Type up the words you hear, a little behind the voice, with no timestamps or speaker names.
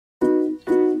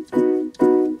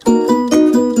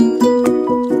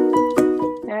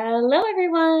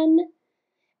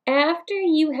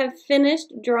you have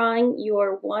finished drawing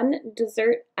your one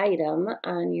dessert item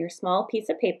on your small piece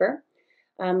of paper,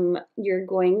 you're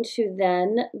going to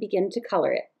then begin to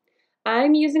color it.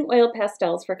 I'm using oil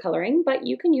pastels for coloring, but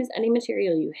you can use any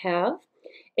material you have.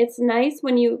 It's nice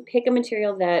when you pick a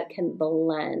material that can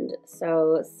blend.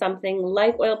 So something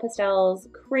like oil pastels,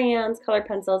 crayons, colored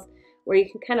pencils, where you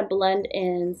can kind of blend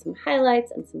in some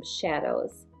highlights and some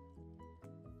shadows.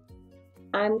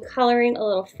 I'm coloring a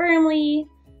little firmly,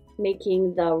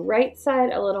 making the right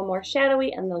side a little more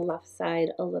shadowy and the left side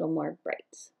a little more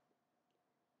bright.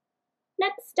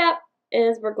 Next step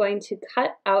is we're going to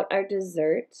cut out our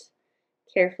dessert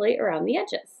carefully around the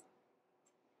edges.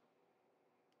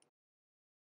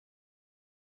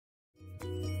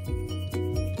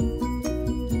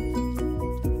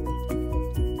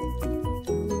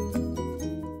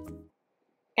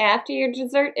 After your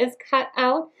dessert is cut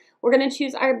out, we're going to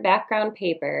choose our background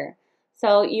paper.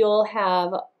 So you'll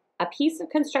have a piece of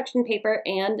construction paper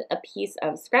and a piece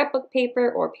of scrapbook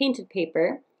paper or painted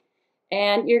paper.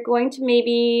 And you're going to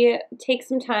maybe take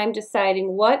some time deciding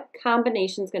what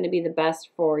combination is going to be the best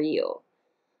for you.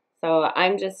 So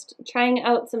I'm just trying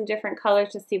out some different colors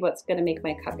to see what's going to make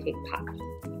my cupcake pop.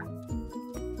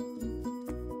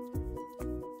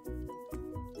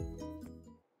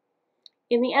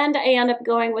 In the end, I end up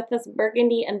going with this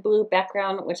burgundy and blue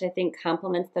background, which I think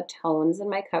complements the tones in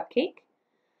my cupcake.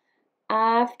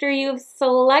 After you've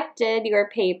selected your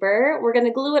paper, we're going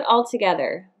to glue it all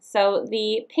together. So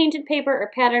the painted paper or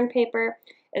pattern paper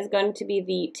is going to be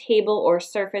the table or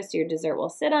surface your dessert will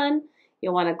sit on.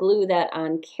 You'll want to glue that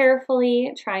on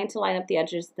carefully, trying to line up the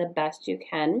edges the best you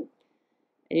can.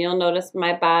 And you'll notice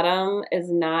my bottom is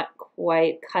not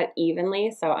quite cut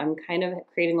evenly, so I'm kind of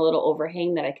creating a little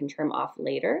overhang that I can trim off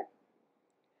later.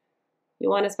 You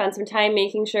want to spend some time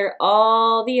making sure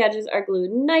all the edges are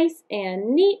glued nice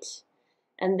and neat,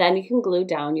 and then you can glue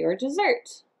down your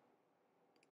dessert.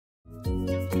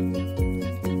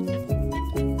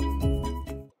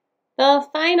 The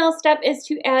final step is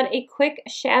to add a quick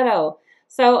shadow.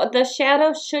 So the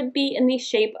shadow should be in the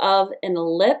shape of an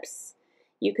ellipse.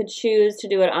 You could choose to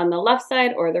do it on the left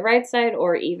side or the right side,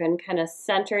 or even kind of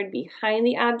centered behind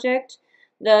the object.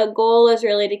 The goal is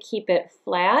really to keep it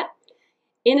flat.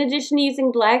 In addition to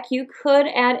using black, you could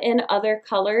add in other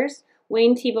colors.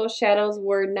 Wayne Thiebaud shadows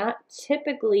were not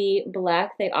typically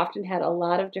black. They often had a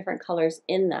lot of different colors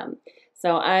in them.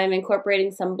 So I'm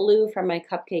incorporating some blue from my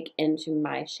cupcake into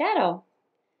my shadow.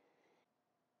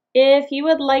 If you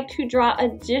would like to draw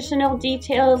additional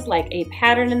details like a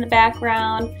pattern in the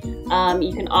background,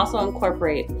 you can also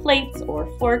incorporate plates or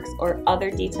forks or other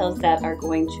details that are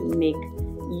going to make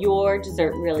your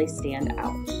dessert really stand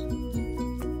out.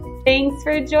 Thanks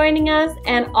for joining us,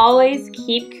 and always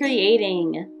keep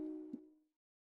creating.